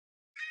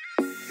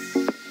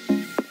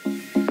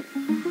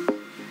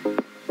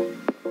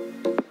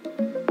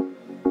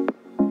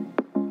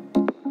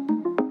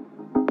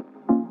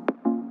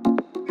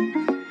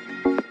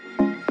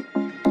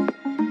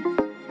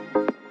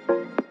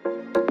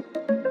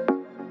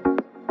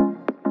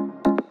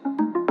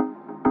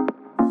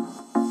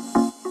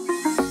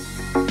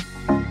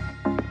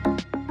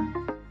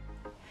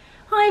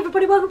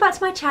everybody, welcome back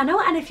to my channel,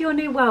 and if you're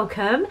new,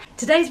 welcome.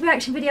 Today's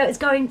reaction video is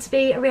going to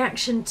be a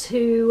reaction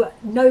to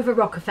Nova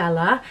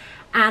Rockafeller,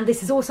 and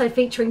this is also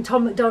featuring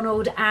Tom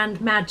MacDonald and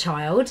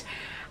MadChild,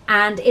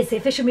 and it's the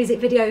official music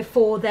video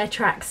for their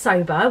track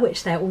Sober,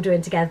 which they're all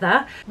doing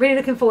together. Really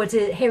looking forward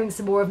to hearing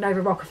some more of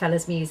Nova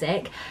Rockafeller's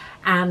music,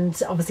 and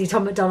obviously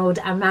Tom MacDonald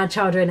and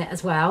MadChild are in it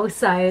as well,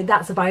 so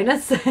that's a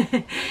bonus.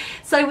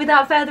 So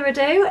without further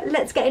ado,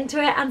 let's get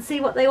into it and see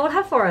what they all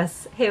have for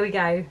us. Here we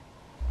go.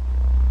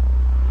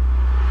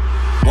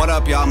 What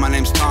up, y'all? My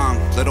name's Tom.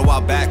 Little while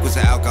back was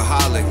an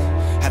alcoholic.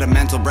 Had a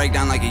mental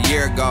breakdown like a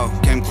year ago.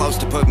 Came close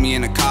to put me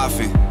in a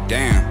coffin.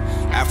 Damn.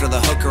 After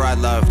the hooker I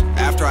loved,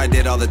 after I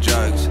did all the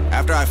drugs,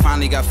 after I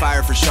finally got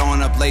fired for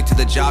showing up late to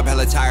the job,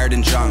 hella tired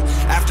and drunk,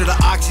 after the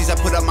oxys I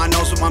put up my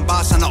nose with my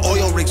boss on the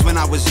oil rigs when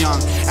I was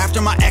young,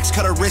 after my ex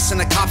cut her wrists and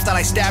the cops thought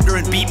I stabbed her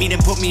and beat me then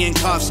put me in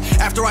cuffs,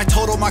 after I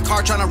totaled my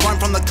car trying to run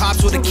from the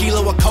cops with a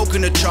kilo of coke in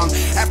the trunk,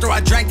 after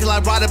I drank till I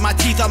rotted my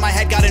teeth on my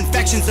head, got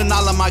infections in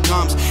all of my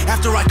gums,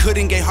 after I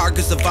couldn't get hard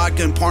cause the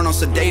vodka and porno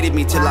sedated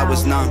me till I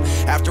was numb,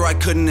 after I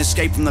couldn't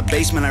escape from the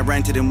basement I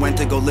rented and went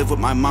to go live with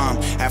my mom,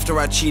 after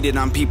I cheated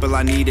on people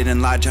I needed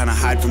and lied trying to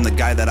hide from the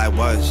guy that I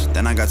was.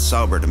 Then I got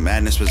sober, the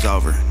madness was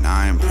over. Now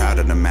I am proud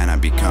of the man I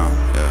become,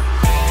 yeah.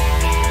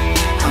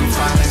 I'm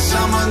finding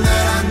someone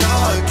that I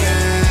know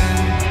again.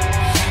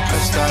 I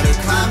started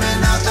climbing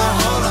out the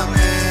hole I'm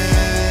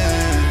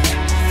in,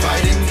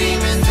 fighting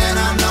demons and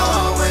I know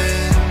I'll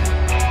win.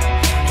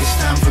 It's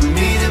time for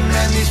me to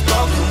mend these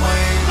broken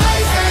ways.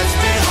 Life has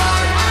been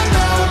hard, I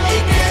know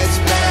it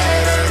gets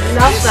better.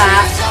 Love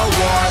that. This is a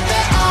war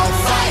that I'll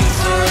fight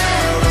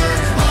forever.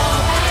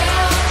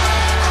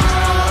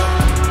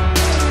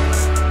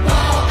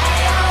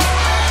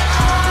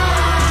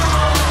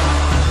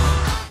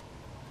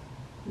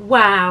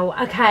 Wow,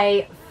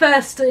 okay,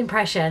 first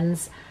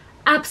impressions,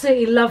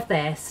 absolutely love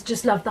this,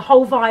 just love the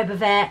whole vibe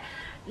of it,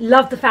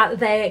 love the fact that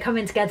they're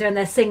coming together and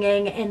they're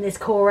singing in this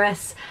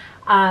chorus.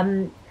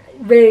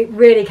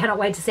 Really cannot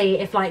wait to see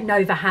if like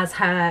Nova has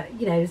her,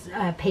 you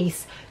know,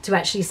 piece to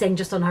actually sing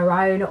just on her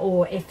own,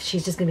 or if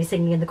she's just going to be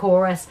singing in the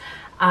chorus.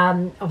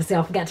 Obviously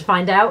I'll forget to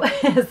find out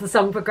as the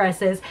song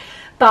progresses,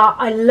 but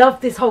I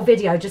love this whole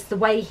video, just the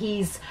way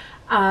he's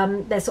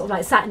they're sort of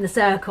like sat in the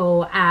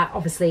circle at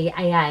obviously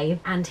AA,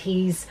 and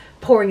he's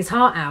pouring his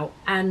heart out,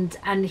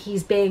 and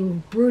he's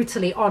being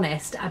brutally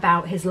honest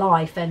about his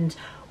life and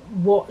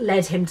what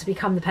led him to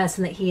become the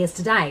person that he is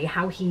today,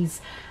 how he's,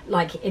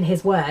 like in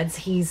his words,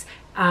 he's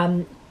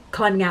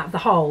climbing out of the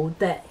hole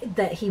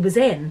that he was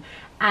in,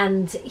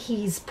 and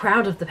he's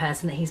proud of the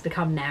person that he's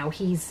become now.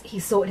 He's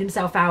sorted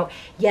himself out.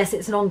 Yes,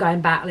 it's an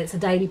ongoing battle, it's a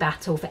daily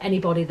battle for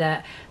anybody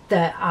that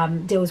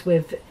deals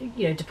with,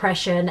 you know,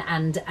 depression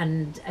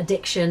and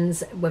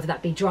addictions, whether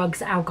that be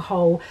drugs,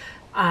 alcohol,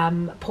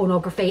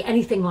 pornography,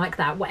 anything like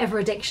that. Whatever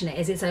addiction it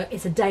is,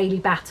 it's a daily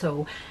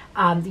battle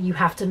that you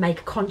have to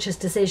make a conscious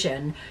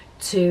decision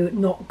to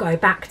not go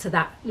back to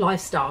that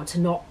lifestyle, to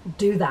not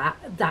do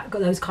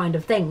those kind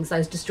of things,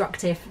 those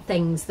destructive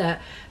things that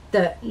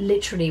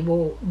literally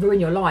will ruin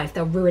your life.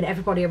 They'll ruin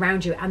everybody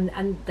around you,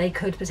 and they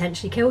could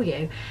potentially kill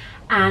you.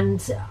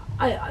 And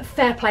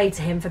fair play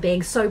to him for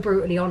being so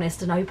brutally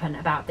honest and open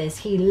about this.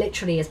 He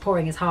literally is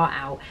pouring his heart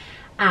out.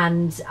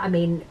 And I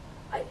mean,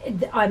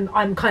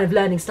 I'm kind of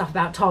learning stuff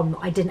about Tom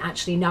I didn't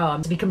actually know.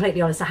 To be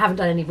completely honest, I haven't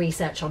done any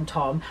research on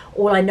Tom.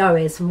 All I know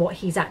is from what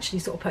he's actually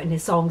sort of put in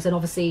his songs, and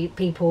obviously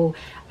people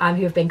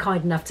who have been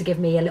kind enough to give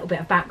me a little bit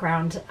of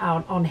background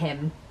on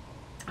him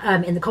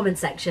in the comment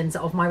sections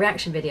of my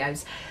reaction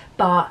videos.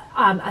 But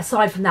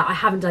aside from that, I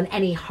haven't done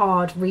any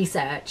hard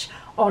research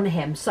on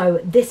him, so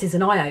this is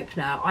an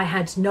eye-opener. I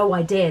had no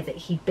idea that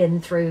he'd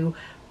been through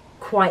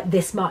quite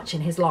this much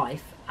in his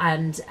life,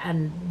 and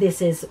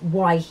this is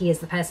why he is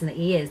the person that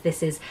he is.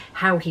 This is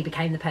how he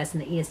became the person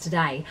that he is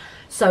today.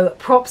 So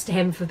props to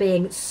him for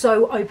being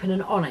so open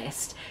and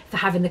honest, for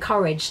having the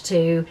courage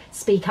to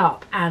speak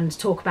up and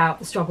talk about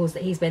the struggles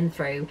that he's been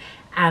through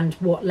and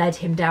what led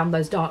him down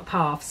those dark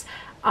paths.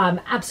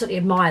 Absolutely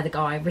admire the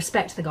guy,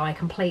 respect the guy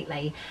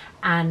completely,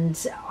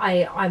 and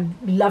I'm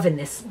loving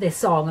this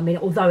song. I mean,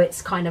 although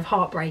it's kind of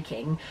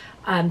heartbreaking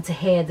to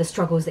hear the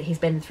struggles that he's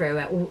been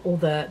through, all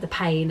the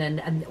pain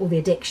and all the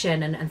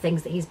addiction and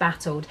things that he's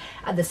battled,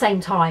 at the same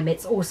time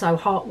it's also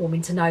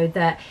heartwarming to know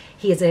that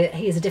he is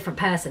a different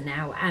person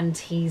now, and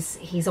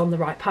he's on the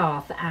right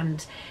path,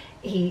 and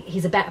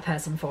he's a better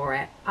person for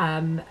it.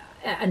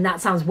 And that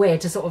sounds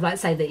weird to sort of like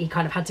say that he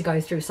kind of had to go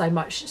through so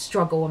much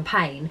struggle and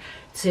pain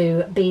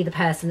to be the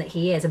person that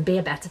he is and be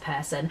a better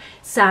person.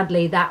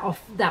 Sadly, that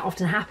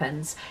often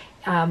happens.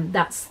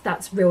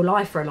 That's real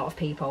life for a lot of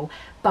people,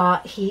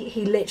 but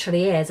he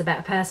literally is a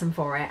better person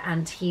for it,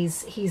 and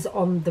he's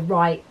on the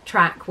right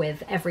track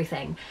with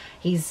everything.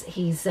 He's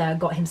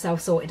got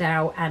himself sorted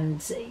out,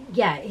 and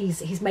yeah,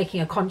 he's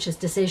making a conscious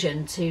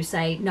decision to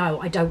say, no,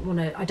 I don't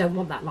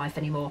want that life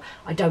anymore.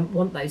 I don't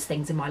want those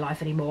things in my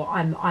life anymore.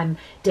 I'm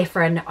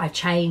different. I've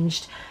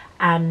changed,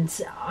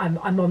 and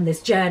I'm on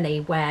this journey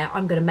where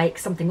I'm going to make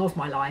something of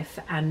my life,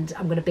 and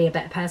I'm going to be a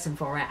better person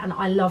for it. And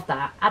I love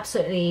that.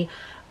 Absolutely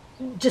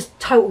just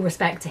total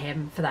respect to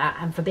him for that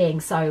and for being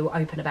so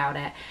open about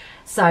it.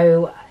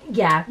 So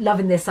yeah,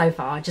 loving this so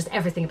far, just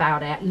everything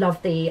about it.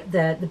 Love the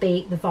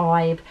beat, the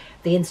vibe,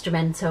 the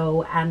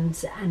instrumental,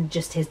 and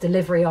just his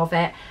delivery of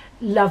it.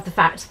 Love the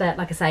fact that,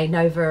 like I say,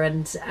 Nova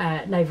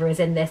is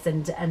in this,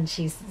 and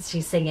she's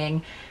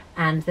singing,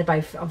 and they're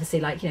both obviously,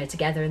 like, you know,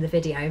 together in the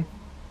video.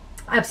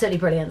 Absolutely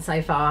brilliant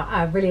so far.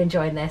 I'm really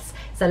enjoying this.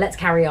 So let's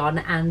carry on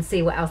and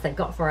see what else they've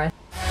got for us.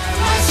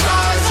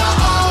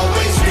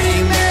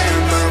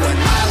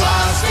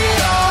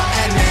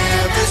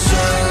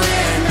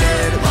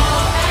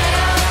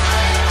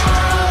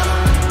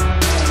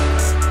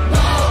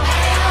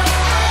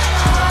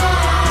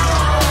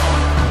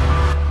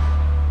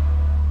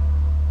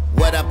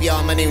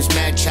 Y'all, my name's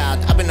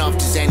MadChild. I've been off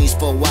to Xannies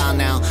for a while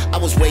now. I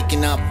was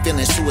waking up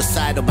feeling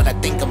suicidal, but I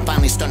think I'm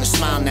finally starting to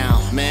smile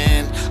now.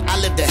 Man, I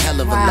lived a hell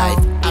of a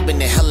life. I've been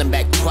to hell and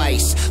back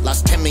twice.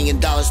 Lost $10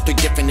 million, 3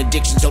 different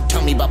addictions. Don't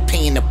tell me about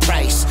paying the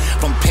price.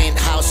 From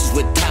penthouses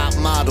with top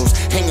models,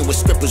 hanging with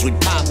strippers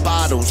with pop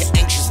bottles.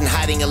 Anxious and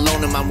hiding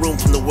alone in my room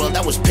from the world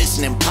that was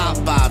pissing in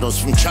pop bottles.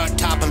 From chart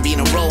topping,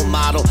 being a role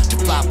model, to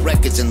flop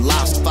records and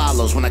lost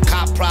follows. When I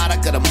cop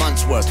product, got a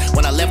month's worth.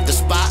 When I left the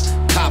spot,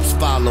 cops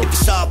followed. You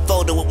saw a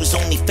photo, it was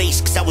only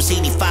face, cause I was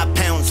 85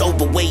 pounds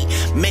overweight.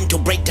 Mental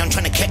breakdown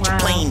trying to catch a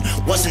plane.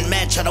 Wasn't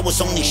MadChild, I was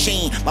only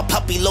Shane. My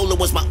puppy Lola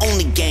was my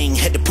only gang.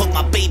 Had to put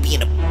my baby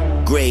in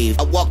a grave.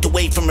 I walked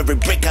away from every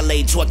brick I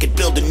laid so I could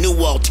build a new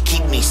wall to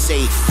keep me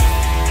safe.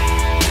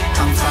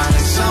 I'm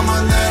finding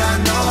someone that I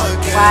know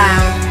again.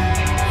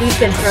 Wow, he's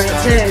been through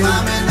it too.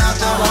 Climbing out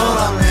the hole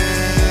I'm in.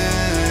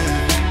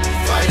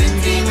 Fighting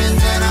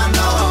demons and I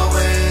know I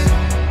win.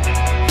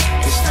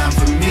 It's time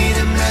for me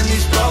to mend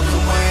these broken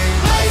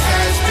wings. Life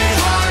has been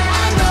hard,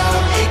 I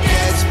know it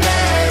gets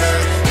better.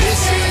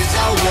 This is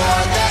a war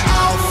that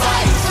I'll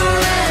fight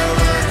forever.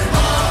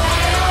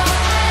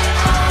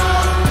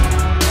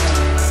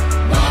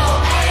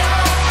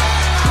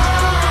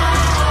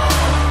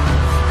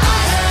 I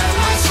have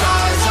my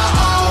scars, I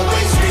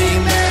always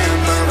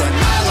remember when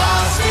I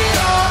lost it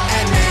all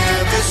and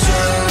never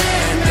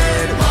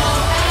surrendered.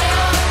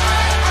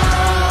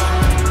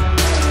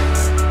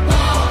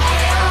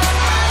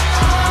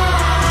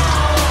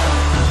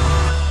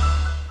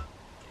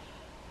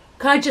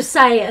 Can I just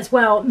say as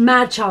well,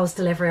 MadChild's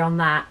delivery on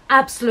that,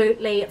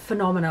 absolutely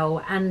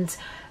phenomenal, and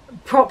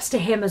props to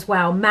him as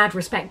well. Mad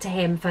respect to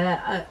him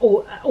for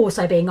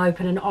also being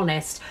open and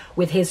honest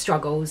with his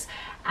struggles,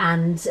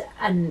 and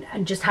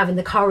just having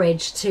the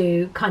courage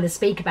to kind of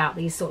speak about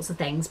these sorts of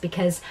things,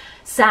 because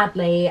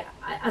sadly,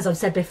 as I've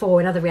said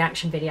before in other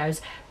reaction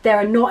videos, there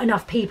are not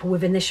enough people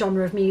within this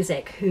genre of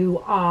music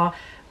who are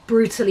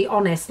brutally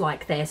honest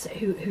like this,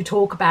 who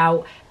talk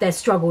about their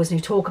struggles, and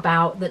who talk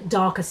about the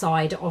darker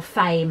side of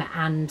fame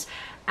and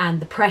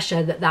the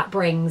pressure that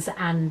brings,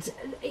 and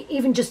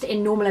even just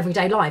in normal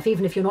everyday life,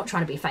 even if you're not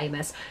trying to be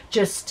famous,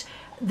 just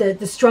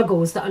the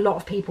struggles that a lot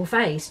of people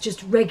face,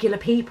 just regular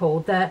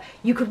people that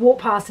you could walk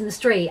past in the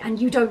street and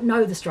you don't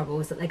know the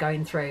struggles that they're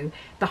going through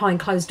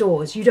behind closed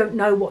doors. You don't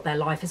know what their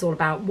life is all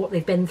about, what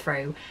they've been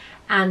through,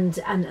 and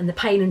the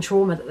pain and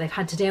trauma that they've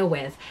had to deal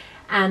with.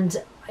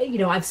 And you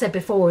know, I've said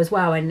before as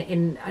well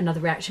in another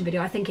reaction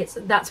video, I think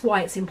that's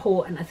why it's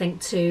important, I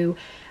think, to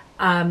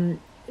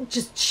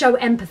just show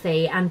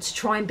empathy and to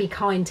try and be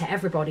kind to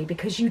everybody,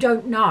 because you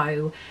don't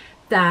know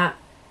that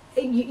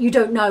you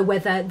don't know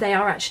whether they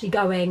are actually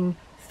going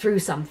through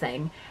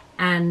something,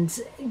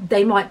 and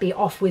they might be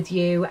off with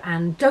you.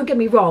 And don't get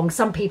me wrong,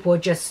 some people are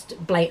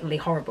just blatantly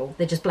horrible.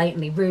 They're just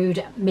blatantly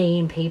rude,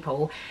 mean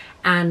people,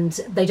 and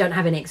they don't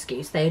have any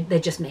excuse. They're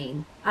just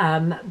mean.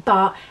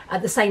 But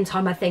at the same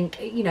time, I think,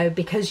 you know,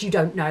 because you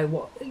don't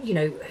know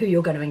who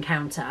you're going to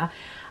encounter,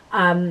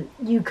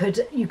 you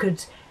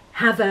could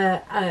have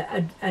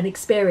an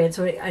experience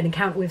or an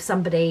encounter with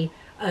somebody,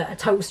 a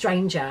total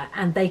stranger,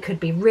 and they could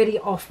be really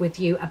off with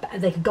you.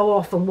 They could go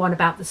off on one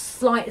about the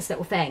slightest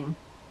little thing,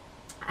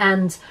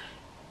 and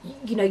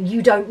you know,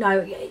 you don't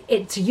know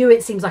it. To you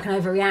it seems like an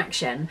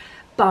overreaction,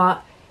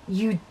 but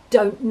you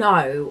don't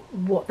know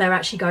what they're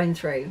actually going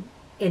through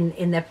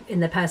in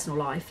their personal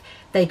life.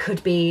 They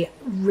could be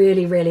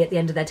really at the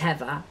end of their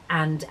tether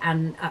and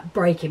at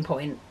breaking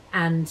point,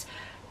 and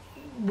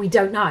we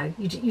don't know.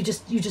 You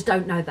just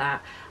don't know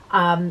that.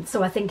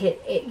 So I think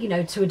it you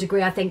know, to a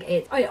degree, I think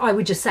I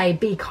would just say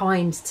be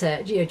kind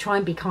to, you know, try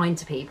and be kind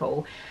to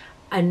people,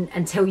 and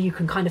until you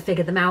can kind of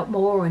figure them out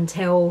more,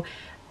 until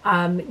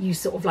you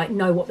sort of like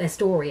know what their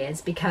story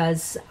is,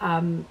 because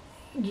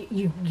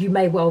you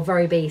may well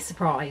very be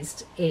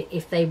surprised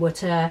if they were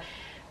to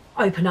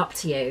open up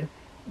to you.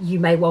 You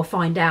may well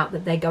find out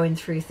that they're going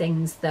through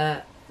things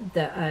that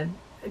are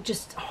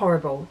just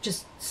horrible,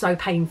 just so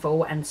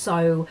painful and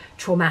so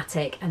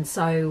traumatic and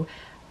so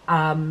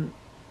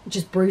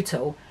just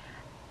brutal.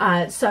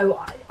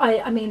 So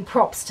I mean,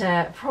 props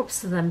to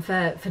them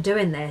for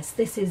doing this.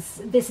 This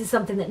is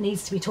something that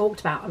needs to be talked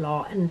about a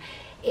lot, and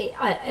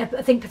I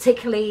think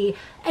particularly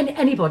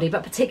anybody,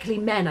 but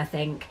particularly men, I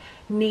think,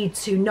 need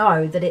to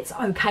know that it's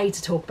okay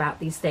to talk about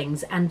these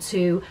things, and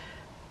to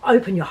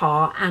open your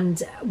heart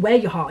and wear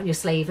your heart on your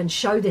sleeve and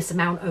show this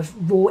amount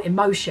of raw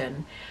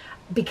emotion,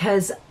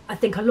 because I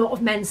think a lot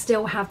of men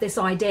still have this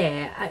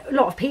idea, a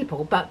lot of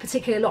people, but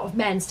particularly a lot of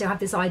men still have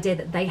this idea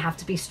that they have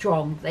to be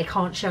strong, they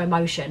can't show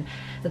emotion,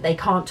 that they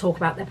can't talk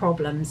about their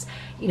problems,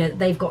 you know,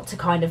 they've got to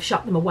kind of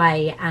shut them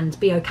away and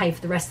be okay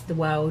for the rest of the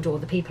world or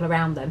the people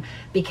around them,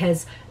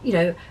 because, you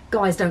know,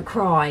 guys don't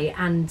cry,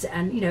 and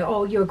you know,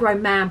 oh, you're a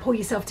grown man, pull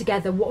yourself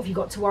together, what have you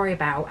got to worry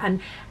about?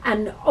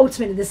 And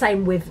ultimately the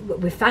same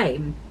with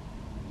fame.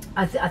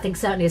 I think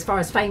certainly as far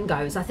as fame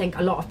goes, I think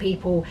a lot of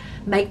people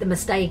make the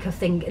mistake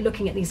of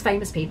looking at these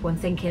famous people and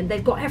thinking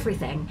they've got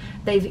everything.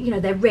 You know,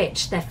 they're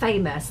rich, they're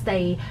famous,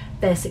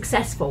 they're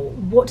successful.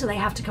 What do they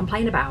have to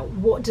complain about?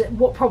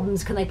 What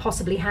problems can they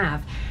possibly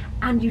have?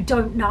 And you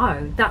don't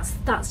know.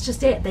 That's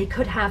just it. They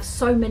could have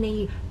so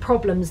many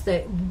problems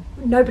that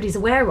nobody's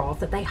aware of,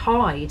 that they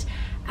hide,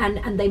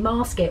 and they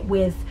mask it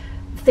with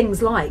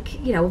things like,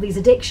 you know, all these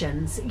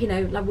addictions, you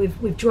know, like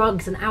with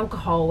drugs and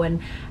alcohol, and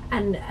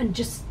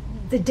just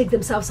they dig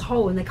themselves a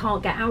hole and they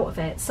can't get out of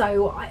it.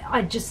 So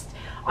I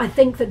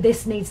think that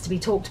this needs to be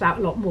talked about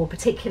a lot more,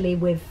 particularly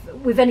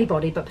with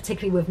anybody, but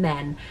particularly with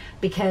men,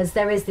 because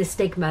there is this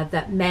stigma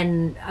that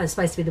men are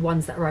supposed to be the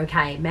ones that are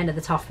okay. Men are the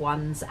tough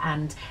ones,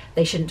 and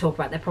they shouldn't talk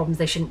about their problems.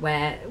 They shouldn't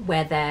wear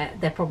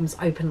their problems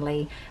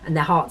openly and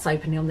their hearts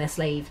openly on their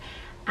sleeve.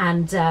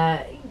 And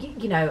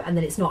you know, and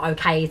then it's not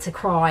okay to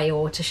cry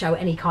or to show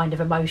any kind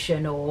of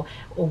emotion or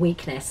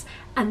weakness,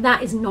 and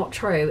that is not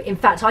true. In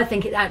fact, I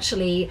think it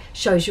actually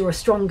shows you're a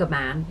stronger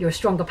man, you're a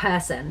stronger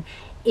person,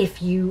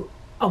 if you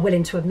are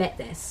willing to admit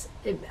this.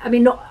 I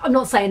mean, I'm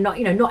not saying not,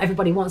 you know, not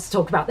everybody wants to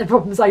talk about their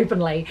problems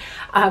openly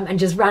and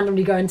just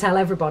randomly go and tell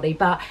everybody,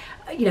 but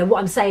you know, what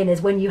I'm saying is,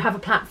 when you have a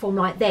platform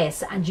like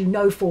this and you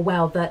know full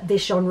well that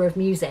this genre of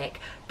music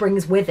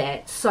brings with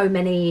it so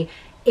many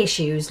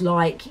issues,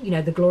 like, you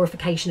know, the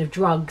glorification of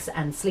drugs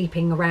and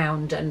sleeping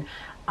around and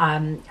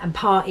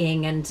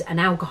partying and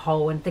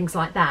alcohol and things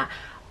like that,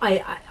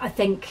 I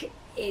think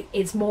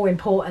it's more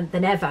important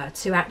than ever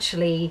to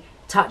actually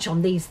touch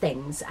on these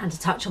things and to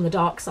touch on the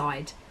dark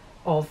side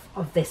of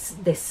this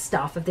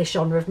stuff, of this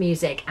genre of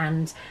music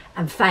and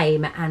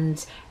fame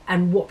and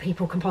what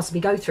people can possibly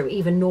go through,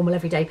 even normal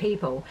everyday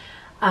people.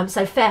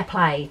 So fair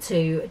play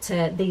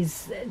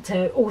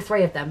to all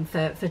three of them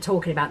for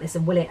talking about this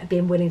and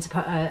being willing to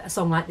put a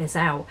song like this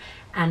out,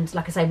 and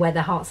like I say, wear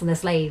their hearts on their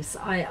sleeves.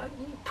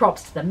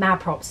 Props to them, mad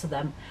props to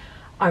them.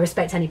 I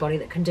respect anybody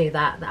that can do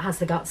that has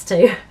the guts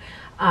to,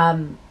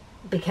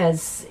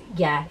 because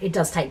yeah, it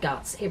does take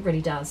guts, it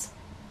really does.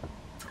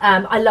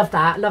 I love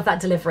that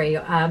delivery,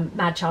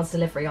 MadChild's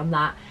delivery on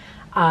that.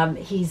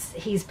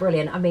 He's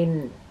brilliant. I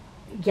mean,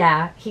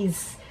 yeah,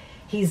 he's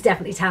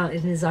definitely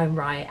talented in his own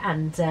right,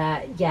 and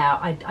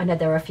yeah, I know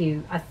there are a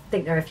few, I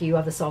think there are a few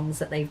other songs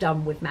that they've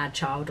done with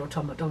MadChild, or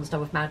Tom MacDonald's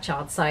done with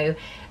MadChild, so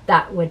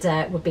that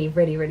would be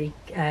really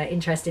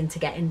interesting to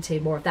get into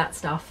more of that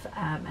stuff,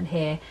 and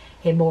hear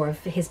more of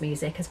his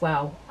music as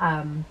well,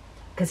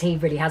 because he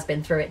really has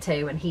been through it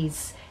too, and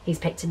he's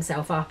picked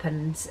himself up,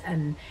 and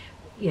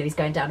you know, he's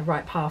going down the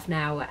right path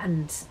now,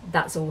 and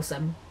that's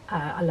awesome.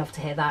 I love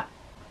to hear that.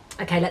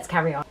 Okay, let's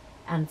carry on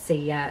and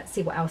see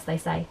what else they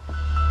say.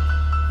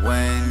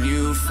 When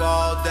you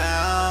fall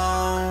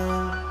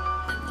down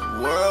and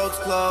the world's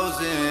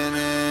closing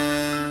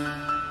in,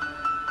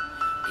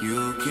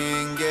 you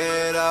can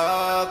get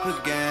up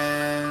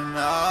again,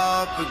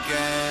 up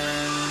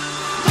again.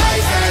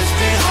 Life has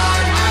been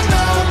hard, I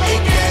know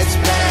it gets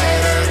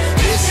better.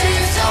 This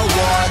is a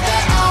war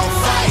that I'll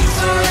fight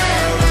forever.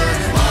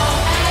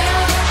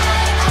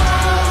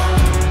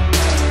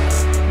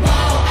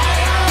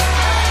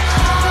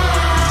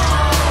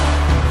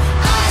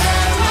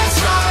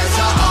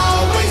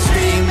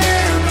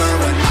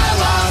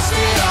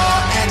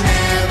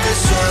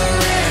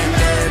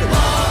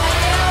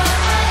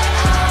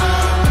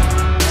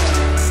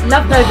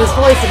 Love Nova's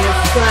voice in this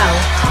as well.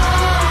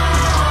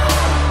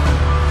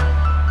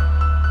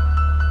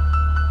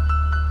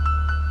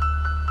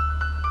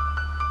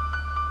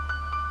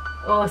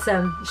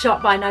 Awesome.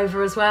 Shot by Nova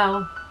as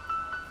well.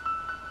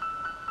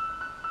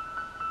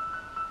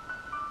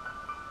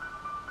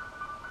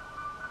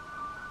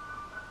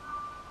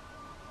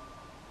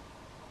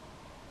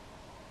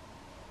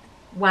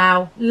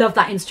 Wow, love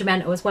that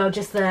instrumental as well.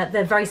 Just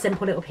the very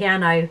simple little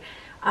piano.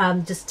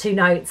 Just two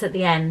notes at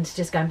the end,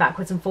 just going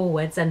backwards and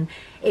forwards, and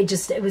it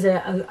was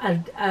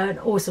an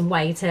awesome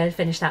way to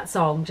finish that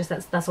song. Just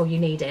that's all you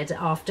needed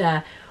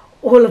after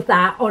all of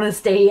that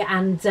honesty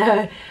and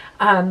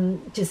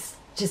just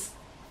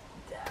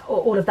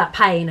all of that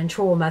pain and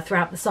trauma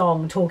throughout the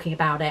song, talking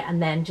about it,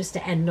 and then just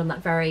to end on that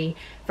very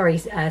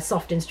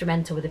soft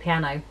instrumental with the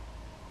piano.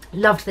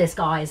 Loved this,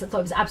 guys. I thought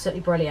it was absolutely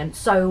brilliant.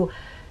 So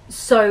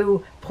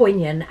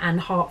poignant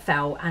and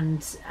heartfelt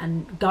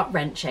and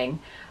gut-wrenching.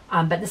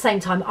 But at the same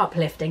time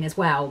uplifting as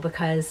well,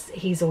 because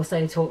he's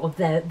also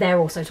they're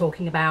also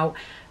talking about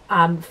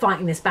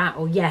fighting this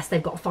battle. Yes,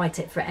 they've got to fight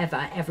it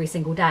forever, every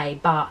single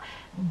day, but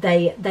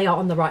they are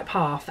on the right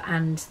path,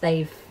 and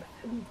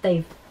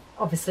they've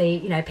obviously,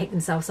 you know, picked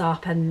themselves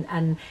up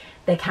and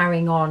they're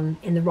carrying on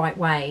in the right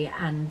way,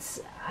 and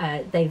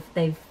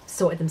they've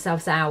sorted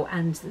themselves out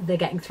and they're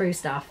getting through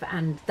stuff,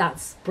 and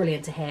that's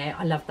brilliant to hear.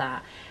 I love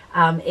that.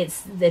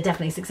 They're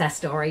definitely success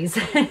stories.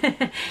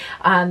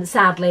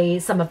 Sadly,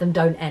 some of them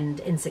don't end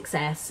in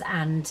success,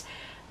 and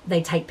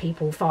they take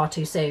people far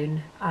too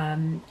soon,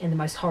 in the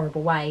most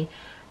horrible way,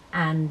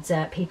 and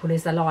people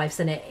lose their lives,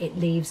 and it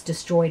leaves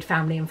destroyed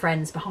family and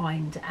friends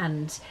behind,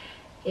 and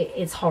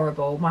it's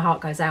horrible. My heart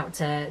goes out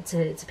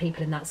to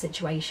people in that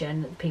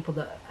situation, people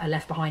that are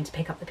left behind to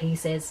pick up the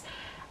pieces.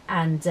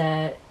 And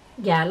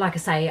yeah, like I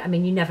say, I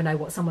mean, you never know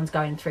what someone's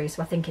going through,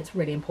 so I think it's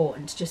really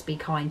important to just be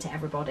kind to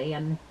everybody,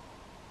 and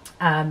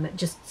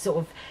just sort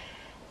of,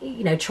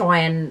 you know, try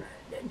and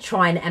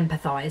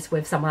empathize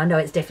with someone. I know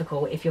it's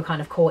difficult if you're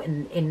kind of caught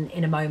in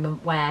a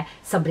moment where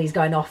somebody's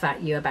going off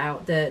at you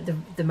about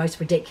the most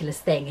ridiculous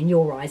thing. In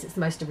your eyes, it's the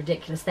most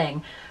ridiculous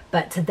thing,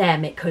 but to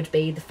them it could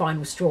be the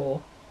final straw,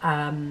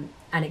 and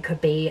it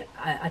could be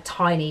a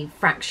tiny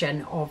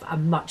fraction of a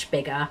much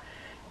bigger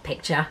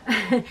picture.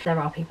 There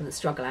are people that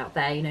struggle out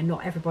there, you know,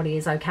 not everybody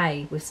is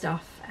okay with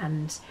stuff,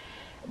 and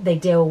they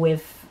deal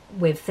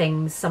with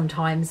things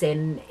sometimes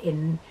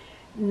in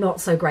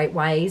not so great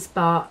ways,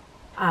 but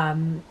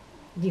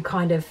you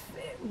kind of,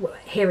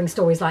 hearing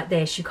stories like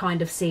this, you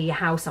kind of see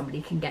how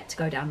somebody can get to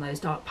go down those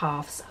dark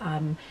paths.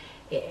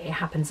 It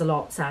happens a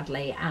lot,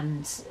 sadly,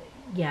 and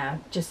yeah,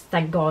 just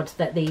thank God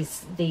that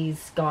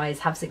these guys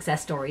have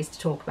success stories to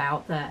talk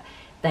about, that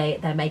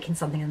they're making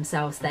something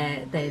themselves.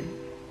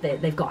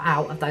 They've got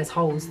out of those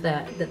holes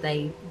that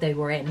they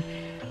were in,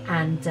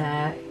 and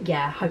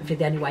yeah, hopefully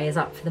the only way is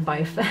up for them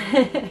both.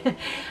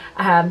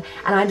 And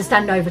I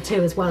understand Nova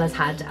too as well has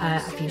had a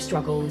few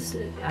struggles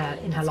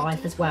in her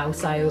life as well,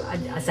 so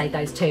I say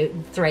those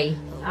three,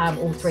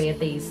 all three of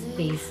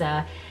these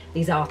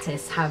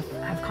artists have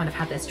kind of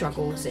had their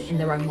struggles in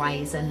their own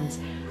ways, and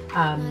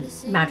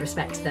mad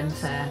respect to them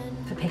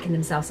for picking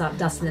themselves up,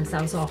 dusting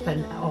themselves off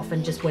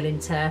and just willing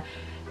to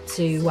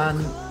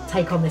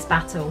take on this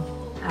battle,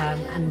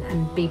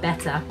 and be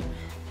better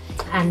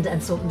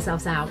and sort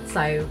themselves out.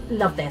 So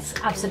love this,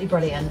 absolutely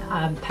brilliant,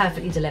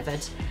 perfectly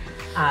delivered,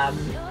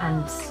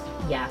 and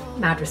yeah,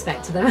 mad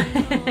respect to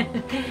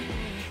them.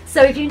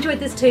 So if you enjoyed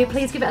this too,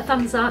 please give it a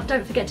thumbs up.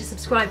 Don't forget to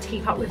subscribe to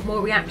keep up with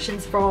more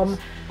reactions from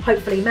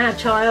hopefully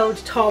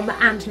MadChild, Tom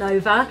and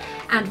Nova,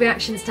 and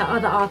reactions to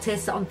other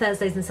artists on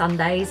Thursdays and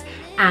Sundays,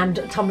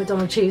 and Tom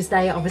MacDonald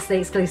Tuesday, obviously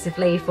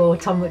exclusively for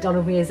Tom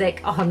MacDonald music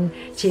on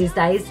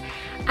Tuesdays.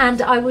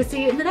 And I will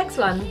see you in the next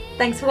one.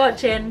 Thanks for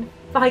watching.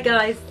 Bye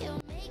guys.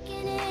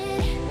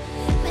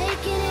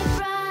 Making it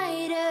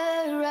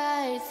brighter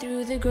right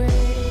through the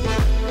grey.